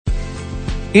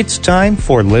It's time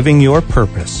for Living Your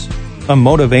Purpose, a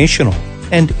motivational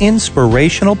and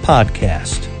inspirational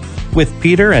podcast with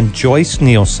Peter and Joyce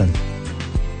Nielsen.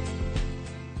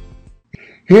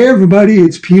 Hey everybody,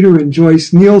 it's Peter and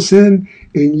Joyce Nielsen,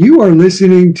 and you are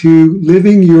listening to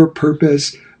Living Your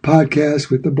Purpose podcast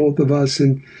with the both of us.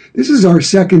 And this is our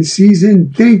second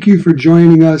season. Thank you for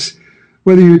joining us,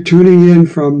 whether you're tuning in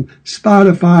from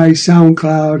Spotify,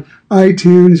 SoundCloud,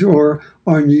 iTunes, or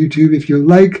on YouTube. If you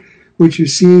like what you're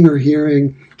seeing or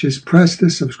hearing, just press the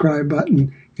subscribe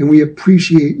button, and we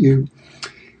appreciate you.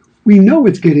 We know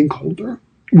it's getting colder.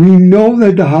 We know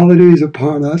that the holiday is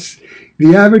upon us.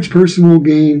 The average person will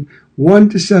gain 1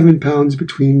 to 7 pounds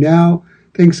between now,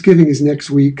 Thanksgiving is next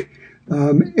week,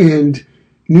 and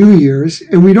New Year's,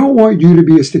 and we don't want you to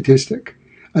be a statistic.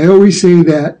 I always say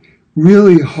that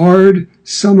really hard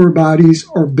summer bodies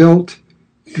are built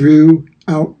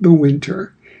throughout the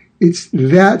winter.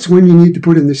 That's when you need to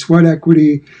put in the sweat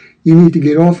equity. You need to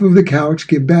get off of the couch,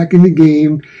 get back in the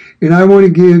game. And I want to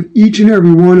give each and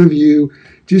every one of you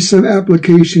just some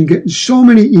application, getting so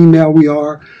many email we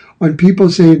are on people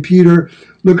saying, Peter,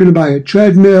 looking to buy a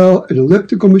treadmill, an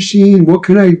elliptical machine. What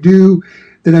can I do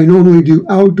that I normally do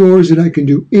outdoors that I can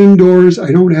do indoors?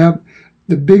 I don't have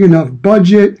the big enough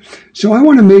budget. So I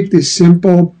want to make this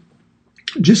simple.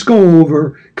 Just go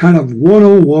over kind of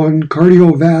 101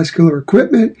 cardiovascular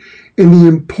equipment and the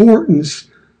importance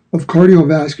of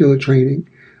cardiovascular training.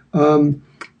 And,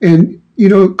 you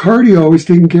know, cardio is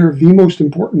taking care of the most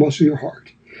important muscle of your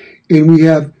heart. And we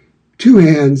have 2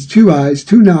 hands, 2 eyes,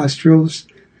 2 nostrils,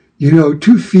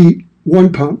 2 feet,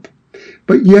 1 pump.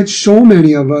 But yet so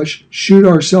many of us shoot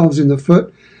ourselves in the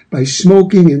foot by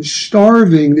smoking and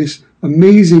starving this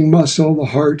amazing muscle, the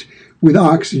heart, with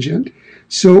oxygen.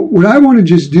 So what I want to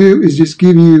just do is just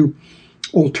give you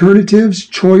alternatives,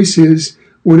 choices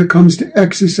when it comes to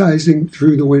exercising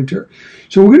through the winter.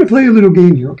 So we're going to play a little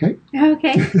game here, okay?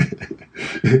 Okay.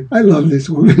 I love this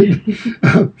woman.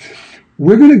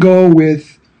 We're going to go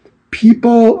with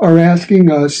people are asking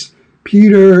us,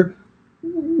 Peter,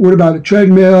 what about a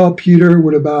treadmill? Peter,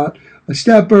 what about a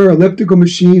stepper, elliptical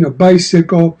machine, a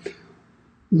bicycle?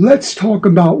 Let's talk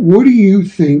about what do you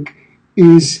think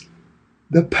is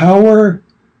the power,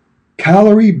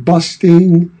 calorie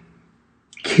busting,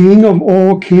 king of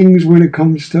all kings when it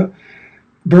comes to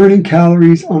burning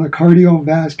calories on a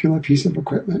cardiovascular piece of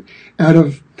equipment out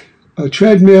of a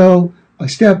treadmill, a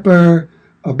stepper,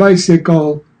 a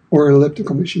bicycle, or an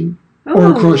elliptical machine,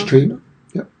 or a cross trainer.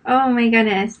 Yep. Oh my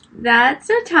goodness. That's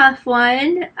a tough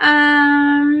one.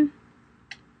 I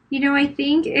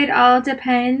think it all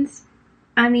depends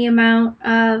on the amount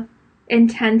of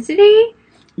intensity.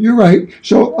 You're right.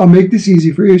 So I'll make this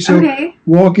easy for you. So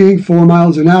walking 4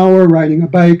 miles an hour, riding a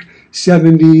bike,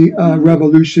 70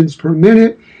 revolutions per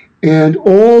minute. And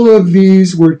all of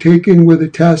these were taken with a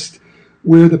test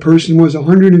where the person was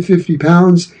 150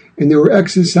 pounds and they were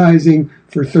exercising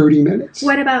for 30 minutes.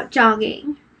 What about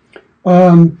jogging?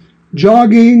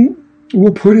 Jogging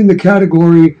we'll put in the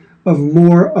category of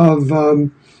more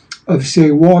of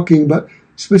say walking, but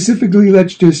specifically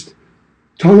let's just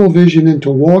tunnel vision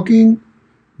into walking,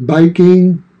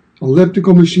 biking,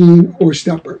 elliptical machine, or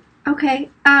stepper. Okay.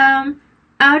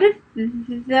 Out of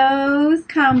those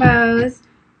combos,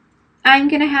 I'm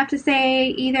going to have to say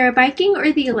either biking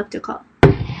or the elliptical.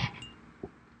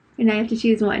 And I have to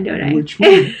choose one, don't I? Which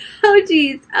one? Oh,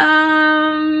 geez.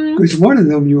 Because one of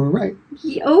them you were right.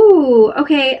 Oh,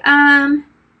 okay. An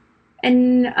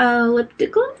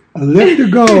elliptical?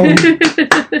 Elliptical.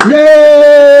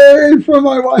 Yay for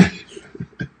my wife.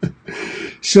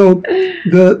 So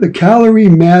the calorie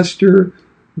master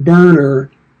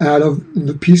burner out of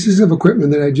the pieces of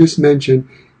equipment that I just mentioned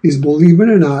is, believe it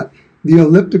or not, the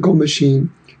elliptical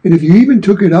machine. And if you even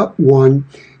took it up one,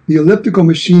 the elliptical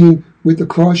machine with the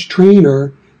cross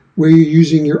trainer where you're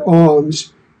using your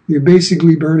arms, you're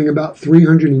basically burning about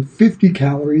 350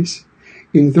 calories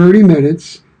in 30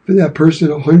 minutes for that person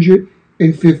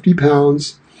 150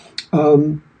 pounds, at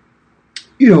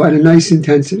a nice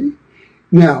intensity.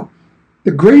 Now,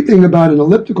 the great thing about an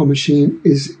elliptical machine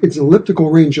is its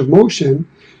elliptical range of motion,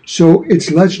 so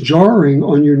it's less jarring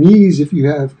on your knees if you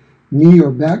have knee or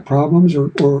back problems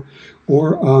or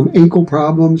ankle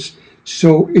problems.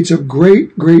 So it's a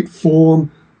great, great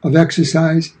form of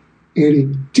exercise, and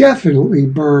it definitely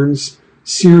burns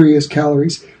serious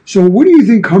calories. So what do you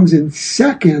think comes in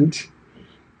second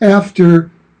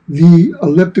after the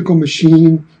elliptical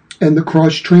machine and the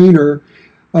cross trainer?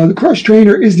 The cross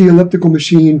trainer is the elliptical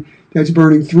machine that's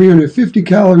burning 350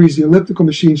 calories. The elliptical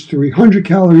machine's 300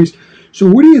 calories. So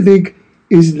what do you think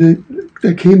is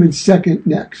that came in second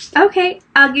next? Okay.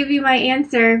 I'll give you my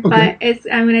answer, Okay.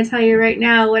 but I'm going to tell you right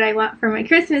now what I want for my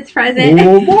Christmas present.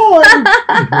 Oh, boy.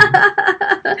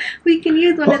 We can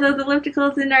use one of those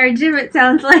ellipticals in our gym, it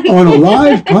sounds like. On a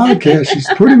live podcast, she's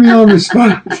putting me on the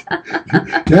spot.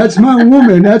 That's my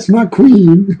woman. That's my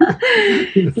queen.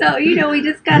 So, we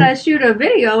just got to shoot a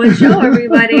video and show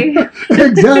everybody.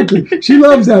 Exactly. She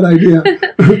loves that idea.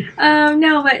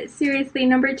 No, but seriously,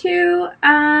 number 2,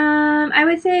 I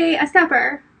would say a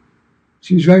stepper.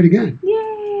 She's right again.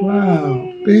 Yay!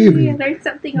 Wow, baby. I learned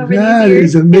something over That these years.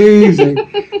 is amazing.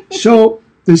 So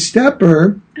the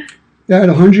stepper, that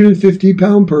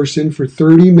 150-pound person for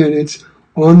 30 minutes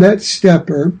on that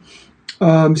stepper,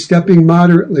 stepping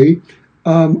moderately,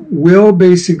 will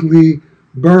basically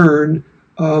burn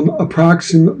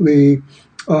approximately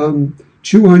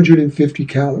 250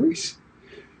 calories.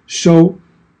 So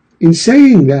in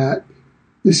saying that,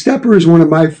 the stepper is one of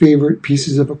my favorite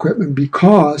pieces of equipment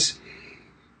because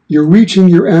you're reaching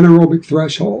your anaerobic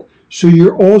threshold. So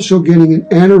you're also getting an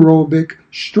anaerobic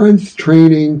strength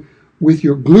training with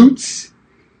your glutes,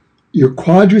 your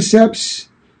quadriceps,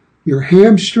 your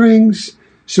hamstrings.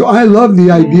 So I love the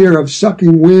idea of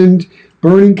sucking wind,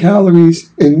 burning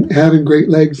calories, and having great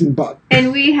legs and butt.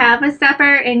 And we have a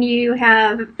stepper, and you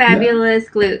have fabulous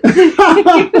glutes.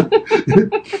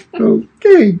 Oh,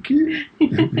 thank you.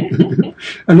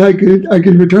 And I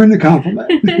could return the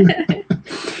compliment.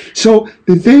 So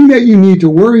the thing that you need to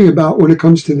worry about when it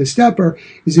comes to the stepper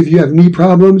is if you have knee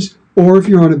problems or if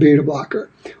you're on a beta blocker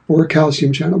or a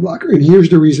calcium channel blocker. And here's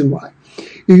the reason why.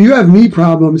 If you have knee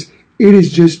problems, it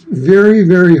is just very,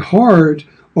 very hard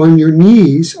on your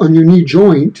knees, on your knee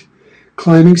joint,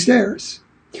 climbing stairs.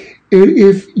 And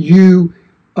if you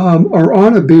are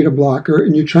on a beta blocker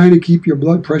and you're trying to keep your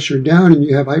blood pressure down and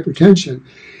you have hypertension,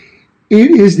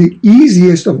 it is the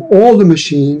easiest of all the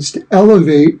machines to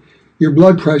elevate your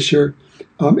blood pressure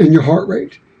and your heart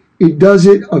rate. It does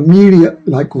it immediate,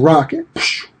 like rocket.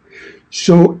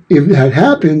 So if that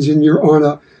happens and you're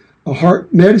on a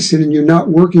heart medicine and you're not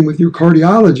working with your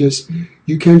cardiologist,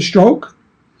 you can stroke,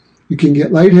 you can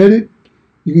get lightheaded,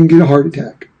 you can get a heart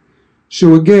attack.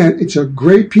 So again, it's a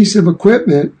great piece of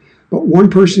equipment, but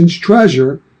one person's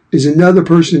treasure is another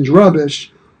person's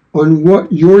rubbish on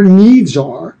what your needs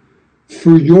are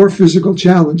for your physical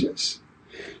challenges.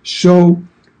 So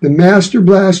the Master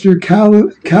Blaster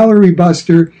Calorie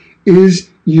Buster is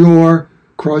your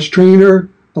cross-trainer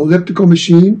elliptical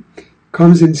machine.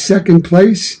 Comes in second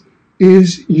place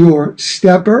is your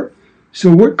stepper.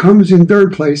 So what comes in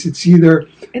third place? It's either...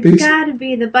 It's got to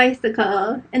be the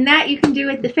bicycle. And that you can do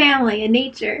with the family and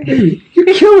nature. Hey,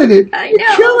 you're killing it. I You're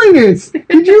know. killing it.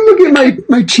 Did you look at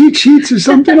my cheat sheets or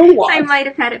something? Or what? I might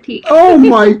have had a peek. Oh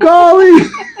my golly.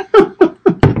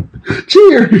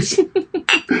 Cheers.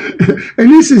 And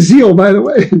this is Zeal, by the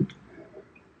way.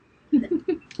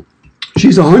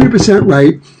 She's 100%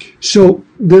 right. So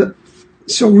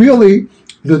really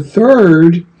the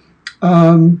third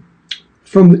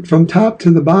from top to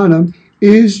the bottom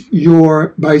is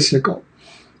your bicycle.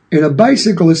 And a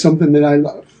bicycle is something that I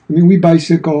love. I mean, we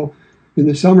bicycle in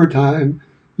the summertime,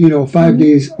 5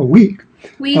 days a week.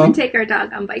 We even take our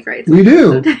dog on bike rides. We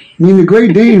do. Sometimes. I mean, the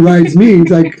Great Dane rides me.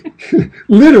 It's like,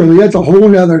 literally, that's a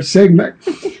whole other segment.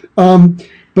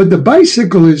 But the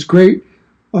bicycle is great.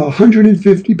 A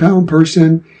 150-pound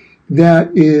person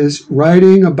that is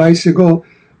riding a bicycle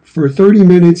for 30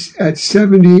 minutes at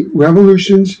 70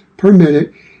 revolutions per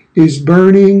minute is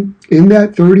burning, in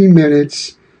that 30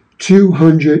 minutes,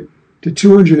 200 to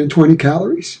 220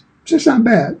 calories. So it's not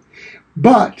bad.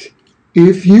 But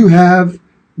if you have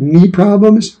knee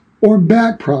problems or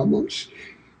back problems,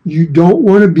 you don't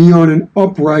want to be on an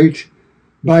upright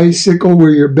bicycle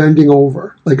where you're bending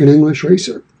over like an English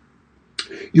racer.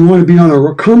 You want to be on a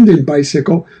recumbent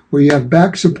bicycle where you have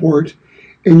back support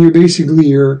and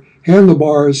your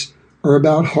handlebars are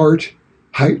about heart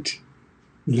height.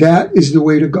 That is the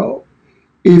way to go.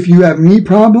 If you have knee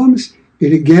problems,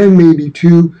 it again may be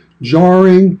too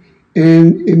jarring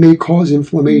and it may cause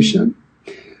inflammation.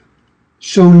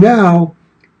 So now,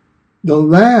 the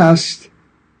last,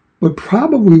 but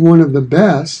probably one of the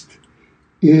best,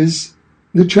 is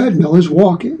the treadmill, is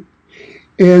walking.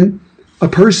 And a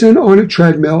person on a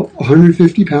treadmill,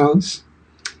 150 pounds,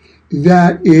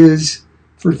 that is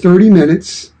for 30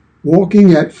 minutes,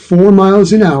 walking at 4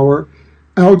 miles an hour,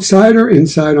 outside or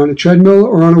inside on a treadmill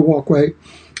or on a walkway,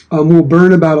 will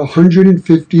burn about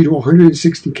 150 to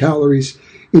 160 calories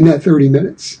in that 30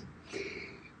 minutes.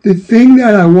 The thing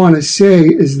that I want to say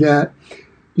is that,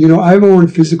 I've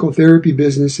owned physical therapy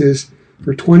businesses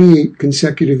for 28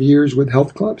 consecutive years with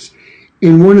health clubs.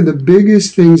 And one of the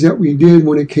biggest things that we did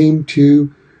when it came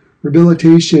to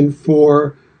rehabilitation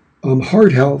for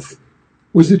heart health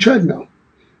was the treadmill,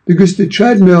 because the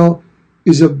treadmill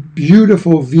is a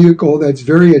beautiful vehicle that's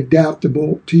very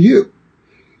adaptable to you.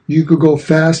 You could go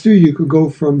faster. You could go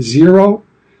from 0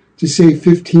 to, say,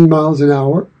 15 miles an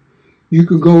hour. You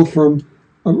could go from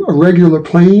a regular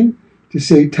plane to,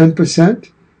 say, 10%.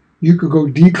 You could go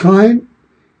decline.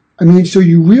 I mean, so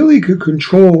you really could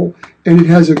control, and it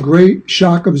has a great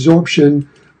shock absorption,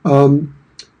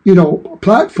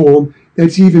 platform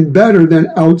that's even better than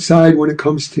outside when it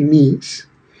comes to knees.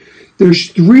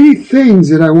 There's 3 things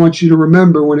that I want you to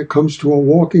remember when it comes to a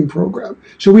walking program.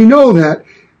 So we know that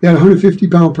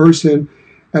 150-pound person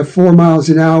at 4 miles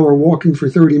an hour walking for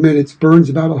 30 minutes burns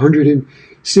about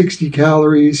 160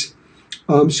 calories.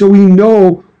 So we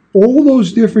know all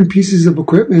those different pieces of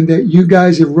equipment that you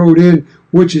guys have wrote in,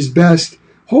 which is best.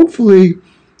 Hopefully,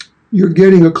 you're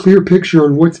getting a clear picture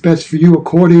on what's best for you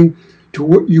according to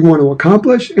what you want to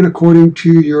accomplish and according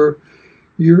to your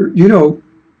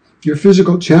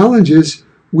physical challenges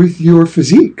with your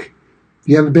physique.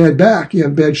 You have a bad back, you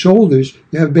have bad shoulders,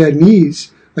 you have bad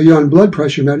knees, are you on blood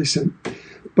pressure medicine?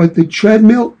 But the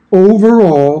treadmill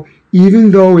overall,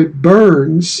 even though it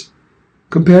burns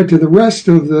compared to the rest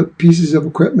of the pieces of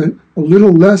equipment, a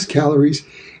little less calories,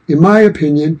 in my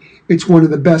opinion, it's one of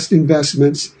the best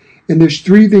investments. And there's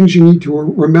 3 things you need to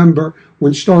remember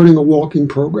when starting a walking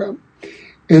program.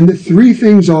 And the 3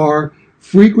 things are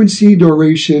frequency,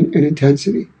 duration, and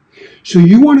intensity. So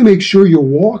you want to make sure you're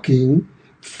walking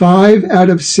 5 out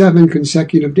of 7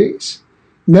 consecutive days.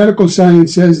 Medical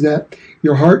science says that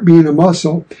your heart being a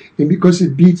muscle, and because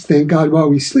it beats, thank God, while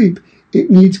we sleep, it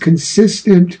needs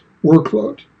consistent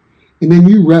workload. And then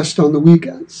you rest on the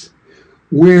weekends.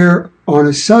 Where on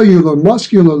a cellular,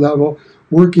 muscular level,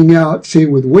 working out, say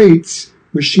with weights,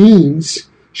 machines,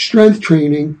 strength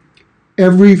training,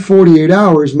 every 48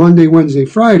 hours, Monday, Wednesday,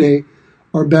 Friday,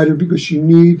 are better because you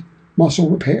need muscle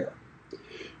repair.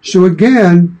 So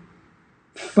again,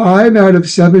 5 out of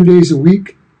 7 days a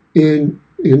week in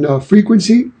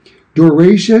frequency.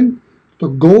 Duration, the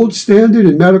gold standard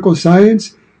in medical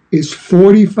science is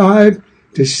 45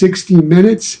 to 60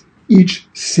 minutes each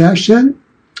session.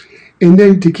 And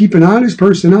then to keep an honest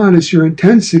person honest, your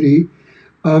intensity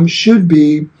should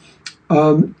be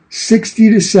 60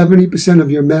 to 70%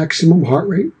 of your maximum heart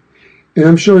rate. And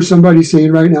I'm sure somebody's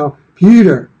saying right now,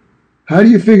 Peter, how do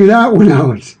you figure that one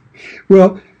out?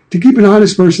 Well, to keep an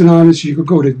honest person honest, you could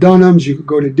go to Dunham's, you could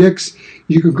go to Dick's,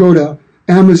 you could go to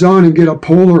Amazon and get a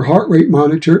polar heart rate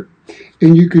monitor,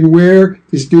 and you can wear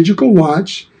this digital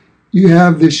watch. You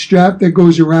have this strap that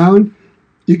goes around,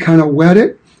 you kind of wet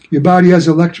it, your body has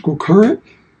electrical current,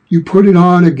 you put it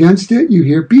on against it, you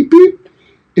hear beep beep,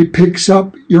 it picks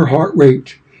up your heart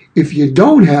rate. If you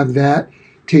don't have that,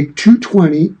 take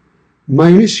 220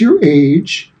 minus your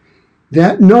age.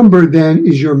 That number then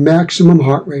is your maximum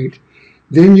heart rate.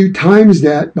 Then you times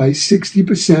that by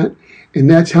 60%, and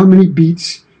that's how many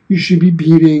beats you should be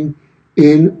beating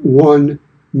in 1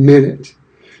 minute.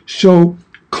 So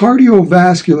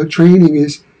cardiovascular training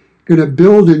is going to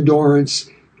build endurance,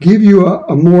 give you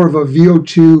a more of a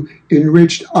VO2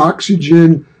 enriched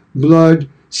oxygen blood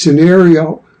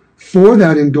scenario for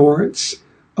that endurance.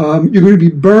 You're going to be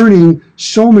burning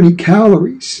so many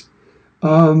calories.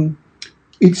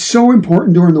 It's so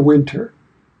important during the winter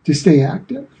to stay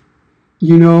active.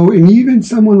 And even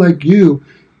someone like you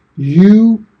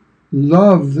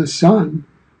love the sun.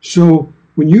 So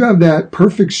when you have that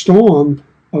perfect storm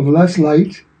of less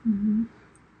light,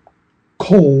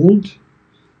 cold,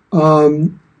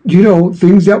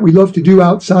 things that we love to do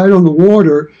outside on the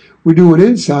water, we're doing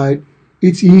inside,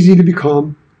 it's easy to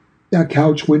become that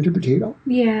couch winter potato.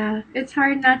 Yeah, it's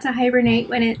hard not to hibernate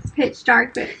when it's pitch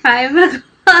dark at 5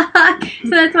 o'clock. So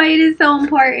that's why it is so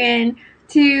important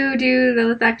to do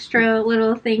those extra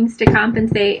little things to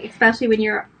compensate, especially when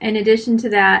you're, in addition to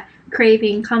that,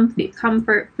 craving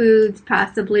comfort foods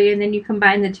possibly, and then you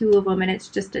combine the 2 of them and it's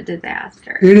just a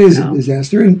disaster. It is a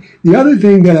disaster. And the other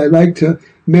thing that I'd like to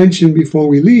mention before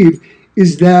we leave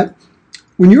is that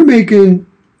when you're making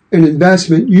an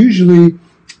investment, usually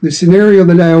the scenario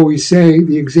that I always say,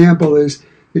 the example is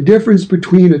the difference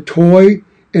between a toy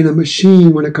and a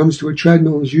machine when it comes to a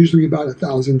treadmill is usually about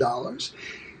 $1,000.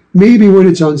 Maybe when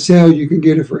it's on sale, you can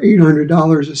get it for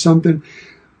 $800 or something.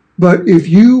 But if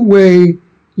you weigh,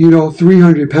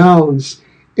 300 pounds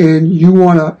and you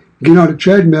want to get on a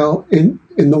treadmill and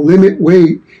the limit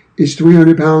weight is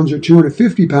 300 pounds or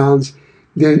 250 pounds,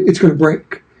 then it's going to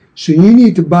break. So you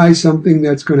need to buy something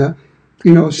that's going to,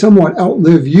 somewhat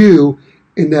outlive you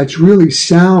and that's really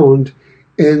sound,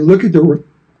 and look at the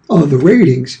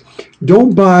ratings.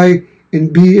 Don't buy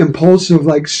and be impulsive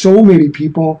like so many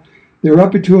people They're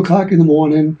up at 2 o'clock in the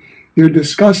morning. They're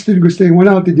disgusted because they went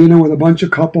out to dinner with a bunch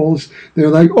of couples. They're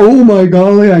like, oh my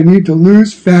golly, I need to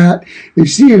lose fat. They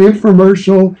see an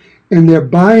infomercial and they're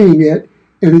buying it,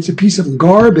 and it's a piece of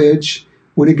garbage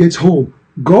when it gets home.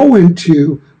 Go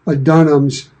into a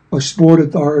Dunham's, a Sport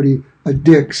Authority, a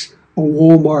Dick's, a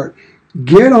Walmart.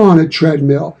 Get on a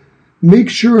treadmill. Make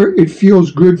sure it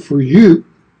feels good for you.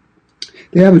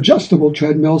 They have adjustable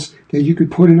treadmills that you could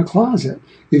put in a closet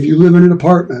if you live in an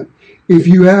apartment. If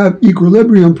you have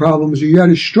equilibrium problems or you had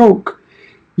a stroke,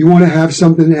 you want to have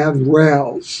something that has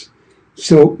rails.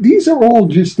 So these are all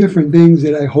just different things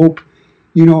that I hope,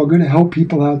 are going to help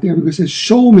people out there, because there's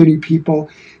so many people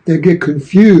that get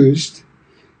confused,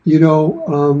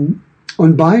 on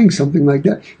buying something like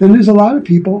that. Then there's a lot of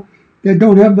people that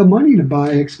don't have the money to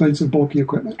buy expensive, bulky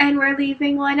equipment. And we're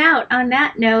leaving one out. On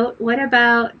that note, what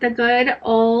about the good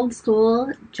old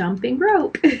school jumping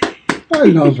rope? I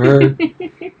love her.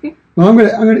 Well, I'm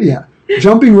gonna,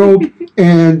 jumping rope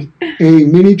and a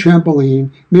mini trampoline.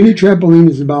 Mini trampoline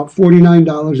is about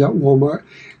 $49 at Walmart,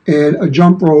 and a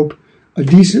jump rope, a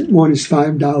decent one, is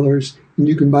 $5, and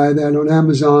you can buy that on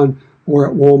Amazon or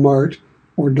at Walmart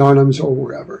or Dunham's or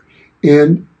wherever.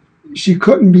 And she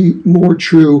couldn't be more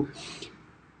true.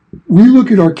 We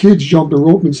look at our kids jumping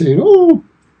rope and saying, oh,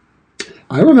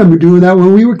 I remember doing that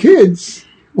when we were kids.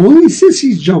 Only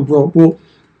sissies jump rope. Well,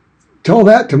 tell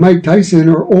that to Mike Tyson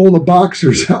or all the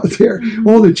boxers out there,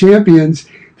 all the champions.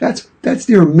 That's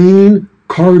their main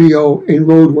cardio and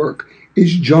road work,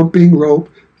 is jumping rope.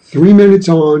 3 minutes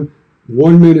on,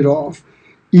 1 minute off.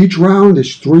 Each round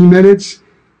is 3 minutes.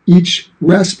 Each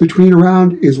rest between a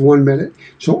round is 1 minute.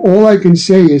 So all I can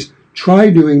say is try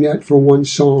doing that for one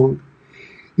song.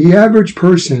 The average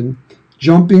person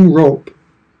jumping rope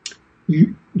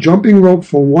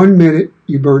for 1 minute,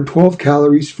 you burn 12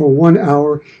 calories. For 1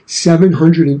 hour,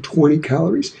 720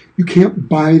 calories. You can't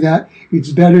buy that.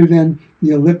 It's better than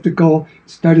the elliptical.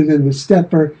 It's better than the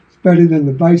stepper. It's better than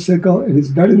the bicycle. And it's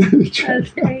better than the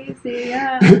treadmill. That's crazy,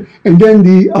 yeah. And then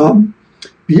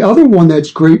the other one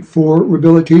that's great for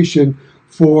rehabilitation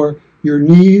for your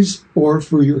knees or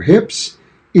for your hips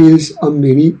is a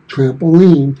mini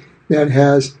trampoline that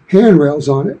has handrails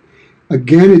on it.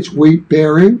 Again, it's weight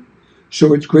bearing,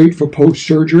 so it's great for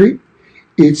post-surgery.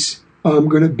 It's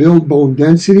going to build bone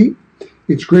density.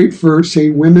 It's great for, say,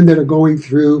 women that are going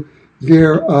through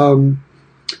their,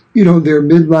 their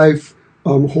midlife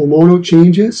hormonal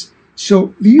changes.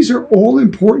 So these are all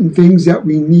important things that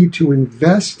we need to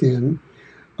invest in.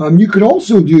 You could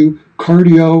also do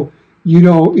cardio,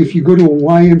 if you go to a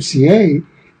YMCA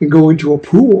and go into a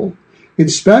pool,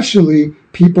 especially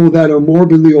people that are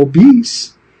morbidly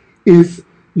obese. If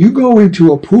you go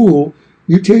into a pool,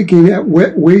 you take in at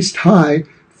waist high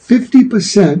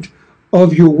 50%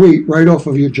 of your weight right off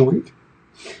of your joint.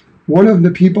 One of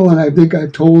the people, and I think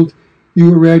I've told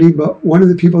you already, but one of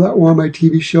the people that were on my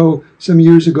TV show some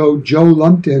years ago, Joe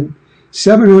Lumpton,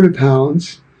 700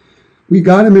 pounds. We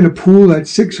got him in a pool at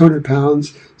 600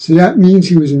 pounds, so that means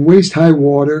he was in waist-high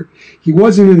water. He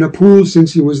wasn't in a pool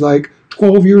since he was like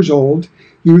 12 years old.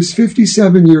 He was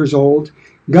 57 years old,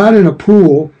 got in a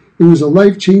pool. It was a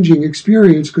life-changing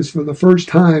experience because for the first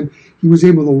time, he was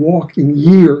able to walk in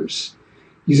years.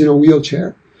 He's in a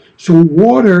wheelchair. So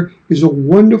water is a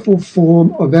wonderful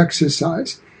form of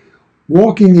exercise.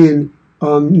 Walking in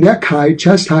neck-high,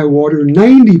 chest-high water,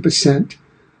 90%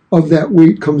 of that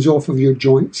weight comes off of your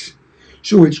joints.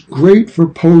 So it's great for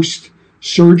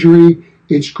post-surgery.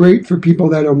 It's great for people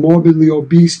that are morbidly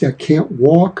obese that can't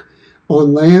walk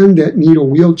on land, that need a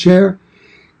wheelchair.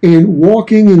 And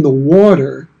walking in the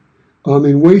water,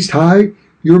 in waist high,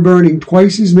 you're burning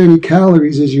twice as many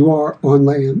calories as you are on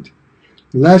land.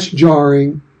 Less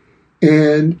jarring.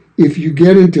 And if you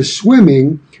get into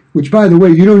swimming, which by the way,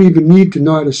 you don't even need to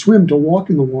know how to swim to walk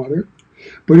in the water.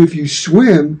 But if you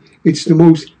swim, it's the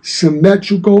most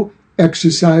symmetrical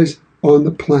exercise on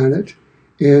the planet.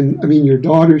 And I mean, your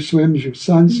daughter swims, your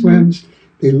son swims.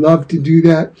 They love to do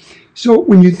that. So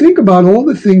when you think about all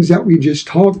the things that we just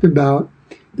talked about,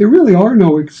 there really are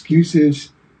no excuses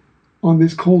on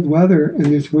this cold weather and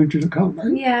this winter to come,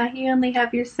 right? Yeah, you only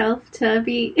have yourself to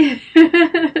be.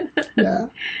 Yeah.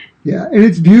 And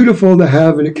it's beautiful to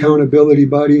have an accountability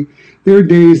buddy. There are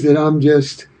days that I'm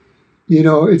just,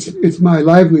 it's my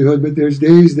livelihood, but there's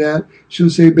days that she'll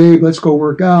say, babe, let's go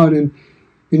work out. And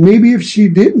maybe if she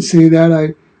didn't say that,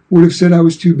 I would have said I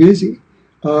was too busy.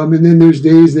 And then there's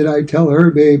days that I tell her,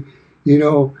 babe,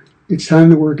 it's time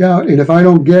to work out. And if I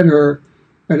don't get her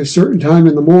at a certain time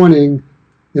in the morning,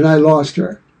 then I lost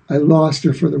her. I lost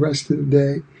her for the rest of the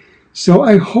day. So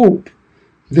I hope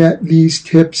that these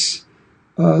tips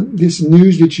this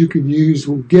news that you could use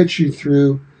will get you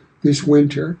through this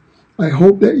winter. I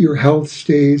hope that your health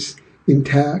stays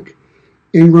intact.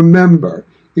 And remember,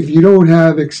 if you don't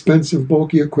have expensive,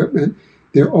 bulky equipment,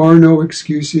 there are no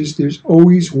excuses. There's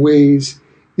always ways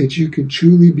that you can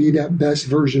truly be that best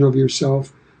version of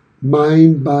yourself,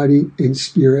 mind, body, and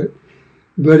spirit.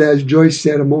 But as Joyce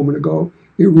said a moment ago,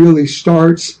 it really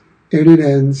starts and it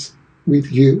ends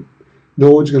with you.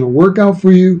 No one's going to work out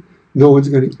for you. No one's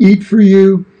going to eat for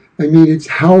you. I mean, it's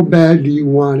how bad do you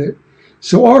want it?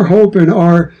 So our hope and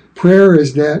our prayer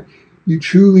is that you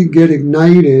truly get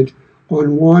ignited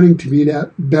on wanting to be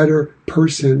that better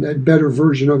person, that better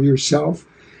version of yourself.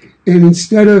 And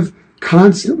instead of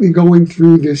constantly going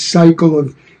through this cycle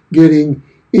of getting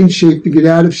in shape to get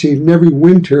out of shape, and every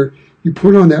winter you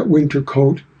put on that winter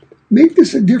coat, make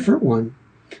this a different one.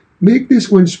 Make this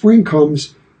when spring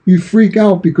comes, you freak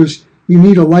out because you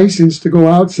need a license to go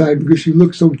outside because you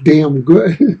look so damn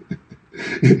good.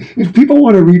 If people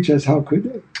want to reach us, how could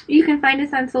they? You can find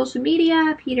us on social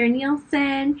media, Peter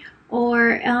Nielsen,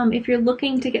 or if you're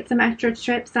looking to get some extra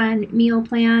tips on meal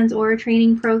plans or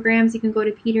training programs, you can go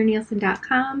to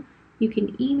peternielsen.com. You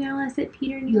can email us at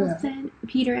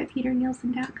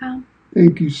peter@peternielsen.com.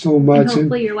 Thank you so much. And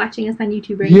hopefully you're watching us on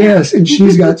YouTube right now. now. Yes, and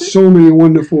she's got so many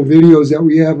wonderful videos that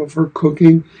we have of her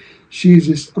cooking. She's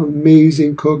this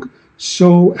amazing cook,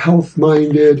 so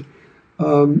health-minded.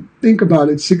 Think about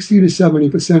it, 60 to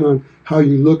 70% on how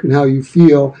you look and how you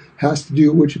feel has to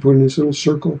do with what you put in this little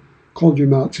circle called your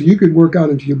mouth. So you could work out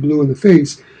until you're blue in the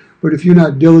face, but if you're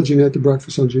not diligent at the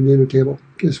breakfast, lunch, and dinner table,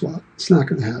 guess what? It's not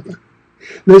going to happen.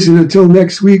 Listen, until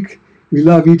next week, we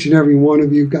love each and every one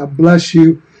of you. God bless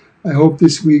you. I hope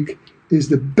this week is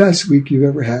the best week you've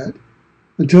ever had.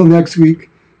 Until next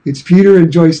week, it's Peter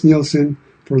and Joyce Nielsen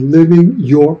for Living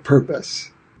Your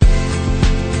Purpose.